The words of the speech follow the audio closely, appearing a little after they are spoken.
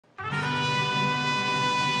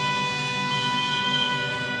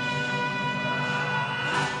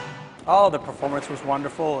Oh, the performance was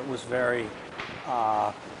wonderful. It was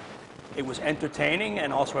it was entertaining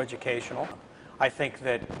and also educational. I think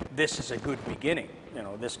that this is a good beginning. You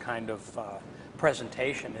know, this kind of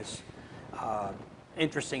presentation is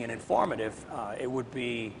interesting and informative. It would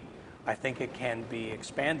be, I think it can be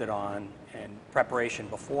expanded on in preparation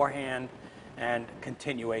beforehand and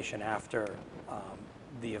continuation after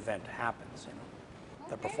the event happens, you know,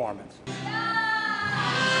 the performance.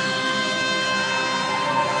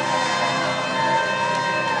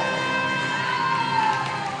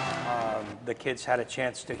 The kids had a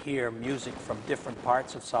chance to hear music from different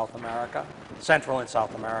parts of South America, Central and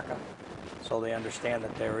South America, so they understand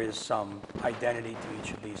that there is some identity to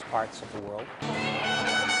each of these parts of the world.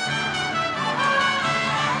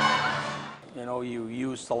 You know, you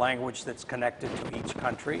use the language that's connected to each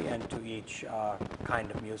country and to each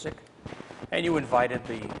kind of music. And you invited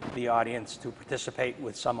the audience to participate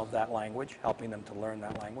with some of that language, helping them to learn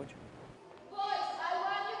that language. Boys, I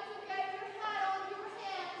want you to get your hat on your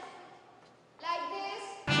hands, like this.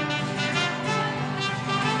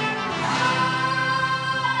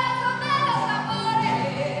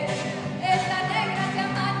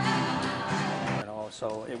 You know,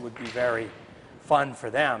 so it would be very fun for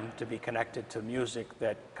them to be connected to music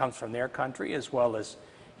that comes from their country, as well as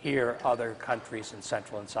hear other countries in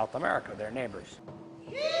Central and South America, their neighbors.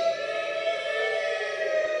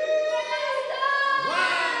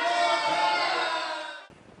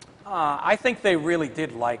 I think they really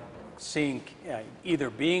did like seeing, either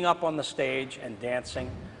being up on the stage and dancing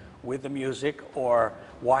with the music or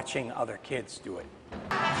watching other kids do it.